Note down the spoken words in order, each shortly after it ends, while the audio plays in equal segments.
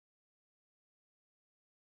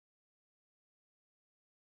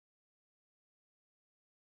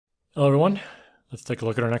Hello everyone, let's take a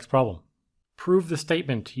look at our next problem. Prove the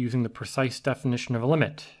statement using the precise definition of a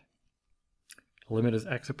limit. A limit as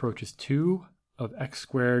x approaches 2 of x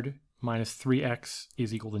squared minus 3x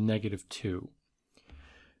is equal to negative 2.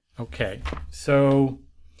 Okay, so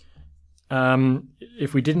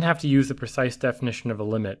if we didn't have to use the precise definition of a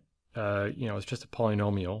limit, it's just a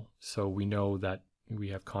polynomial, so we know that we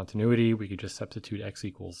have continuity. We could just substitute x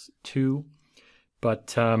equals 2,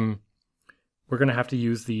 but we're going to have to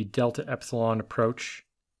use the delta epsilon approach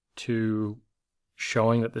to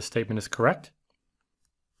showing that this statement is correct.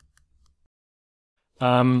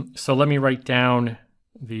 So let me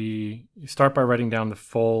start by writing down the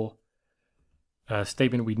full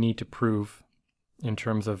statement we need to prove in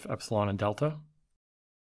terms of epsilon and delta.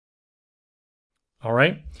 All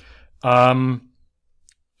right.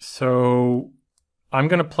 So I'm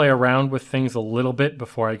going to play around with things a little bit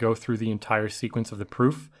before I go through the entire sequence of the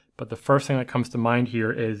proof. But the first thing that comes to mind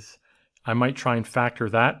here is I might try and factor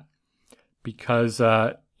that, because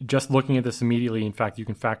just looking at this immediately, in fact, you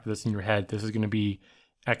can factor this in your head. This is going to be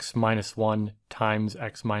x minus 1 times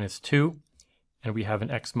x minus 2, and we have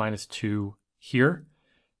an x minus 2 here.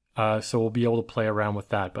 So we'll be able to play around with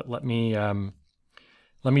that. But let me do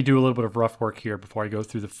a little bit of rough work here before I go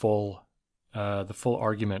through the full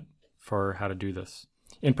argument for how to do this.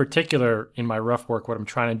 In particular, in my rough work, what I'm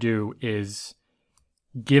trying to do is,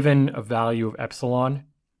 given a value of epsilon,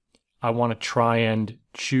 I want to try and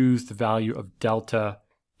choose the value of delta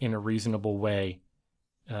in a reasonable way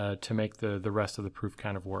to make the rest of the proof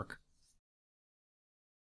kind of work.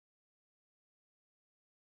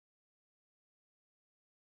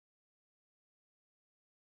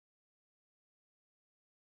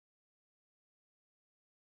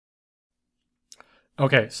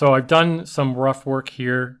 Okay, so I've done some rough work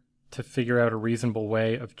here to figure out a reasonable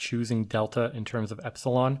way of choosing delta in terms of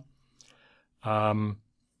epsilon.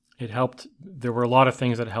 It helped. There were a lot of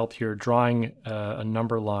things that helped here. Drawing a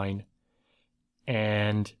number line,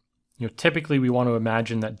 and typically we want to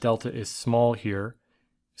imagine that delta is small here.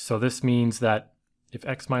 So this means that if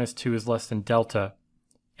x minus 2 is less than delta,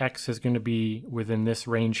 x is going to be within this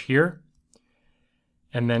range here.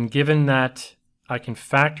 And then given that I can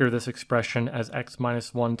factor this expression as x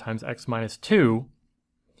minus 1 times x minus 2,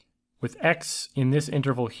 with x in this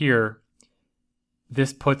interval here,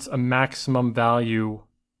 this puts a maximum value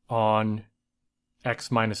on x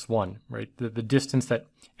minus 1, right? The distance that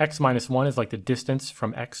x minus 1 is like the distance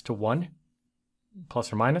from x to 1,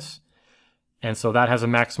 plus or minus. And so that has a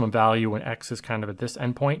maximum value when x is kind of at this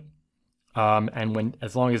endpoint. And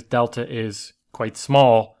as long as delta is quite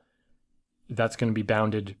small, that's going to be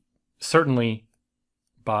bounded certainly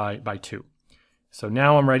by 2. So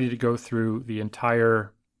now I'm ready to go through the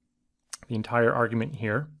entire argument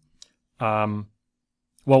here. Well,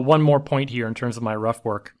 one more point here in terms of my rough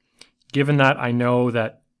work. Given that I know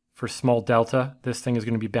that for small delta, this thing is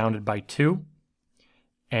going to be bounded by 2,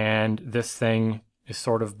 and this thing is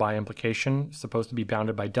sort of by implication supposed to be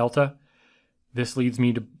bounded by delta, this leads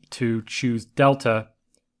me to choose delta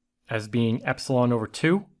as being epsilon over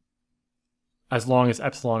 2, as long as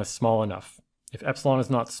epsilon is small enough. If epsilon is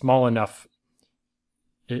not small enough,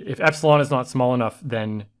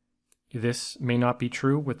 then this may not be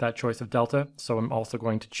true with that choice of delta, so I'm also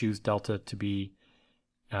going to choose delta to be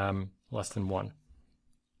less than 1.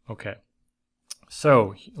 Okay,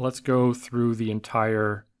 so let's go through the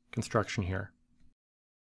entire construction here.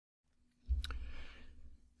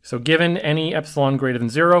 So given any epsilon greater than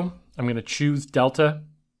 0, I'm going to choose delta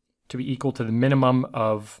to be equal to the minimum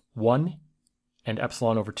of 1 and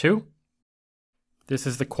epsilon over 2. This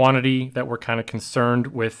is the quantity that we're kind of concerned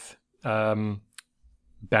with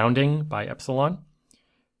bounding by epsilon.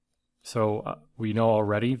 So we know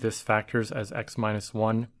already this factors as x minus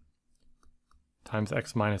 1 times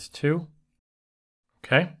x minus 2.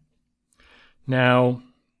 Okay. Now,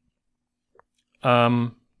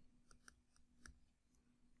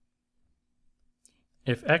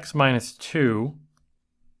 if x minus 2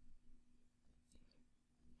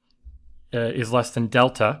 is less than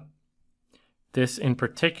delta, this in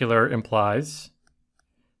particular implies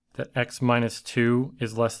that x minus 2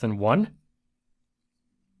 is less than 1.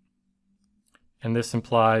 And this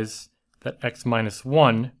implies that x minus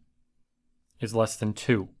 1 is less than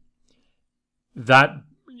 2. That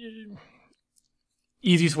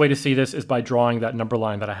easiest way to see this is by drawing that number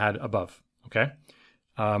line that I had above, okay?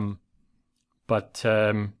 But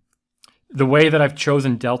the way that I've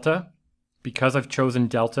chosen delta, because I've chosen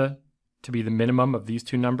delta to be the minimum of these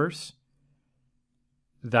two numbers,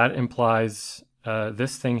 that implies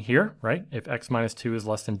this thing here, right? If x minus 2 is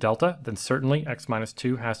less than delta, then certainly x minus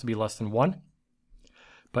 2 has to be less than 1.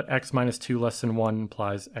 but x minus 2 less than 1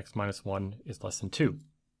 implies x minus 1 is less than 2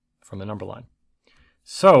 from the number line.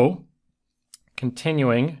 So,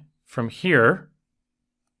 continuing from here,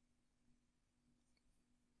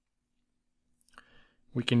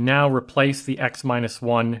 we can now replace the x minus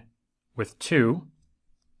 1 with 2.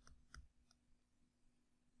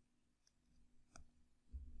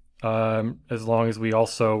 As long as we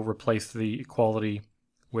also replace the equality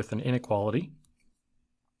with an inequality.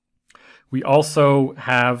 We also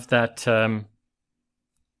have that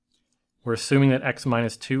we're assuming that x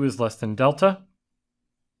minus 2 is less than delta.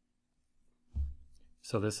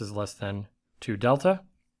 So this is less than 2 delta.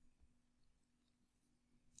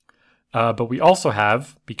 But we also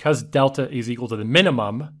have, because delta is equal to the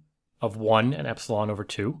minimum of 1 and epsilon over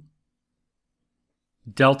 2,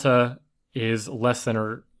 delta is less than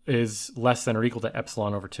or equal to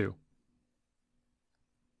epsilon over 2.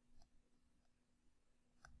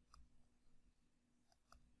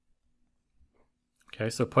 Okay,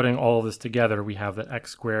 so putting all of this together, we have that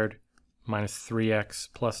x squared minus 3x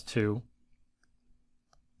plus 2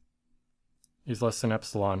 is less than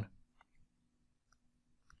epsilon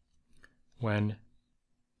when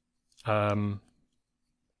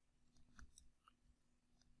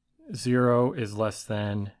zero is less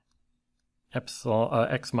than epsilon,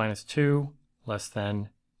 x minus 2 less than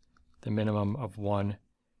the minimum of 1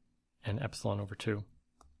 and epsilon over 2.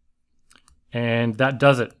 And that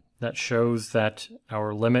does it. That shows that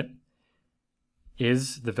our limit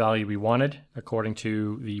is the value we wanted according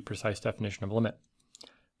to the precise definition of limit.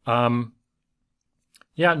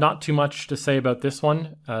 Yeah, not too much to say about this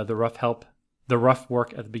one. The rough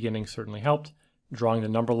work at the beginning certainly helped. Drawing the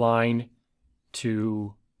number line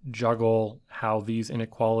to juggle how these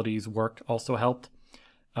inequalities worked also helped.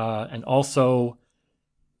 And also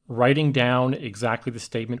writing down exactly the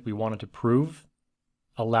statement we wanted to prove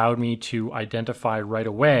allowed me to identify right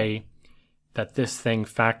away that this thing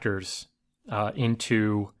factors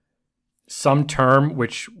into some term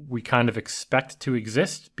which we kind of expect to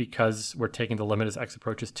exist because we're taking the limit as x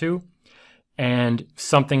approaches 2, and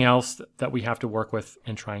something else that we have to work with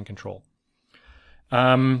and try and control.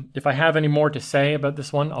 If I have any more to say about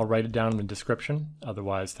this one, I'll write it down in the description.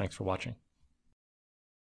 Otherwise, thanks for watching.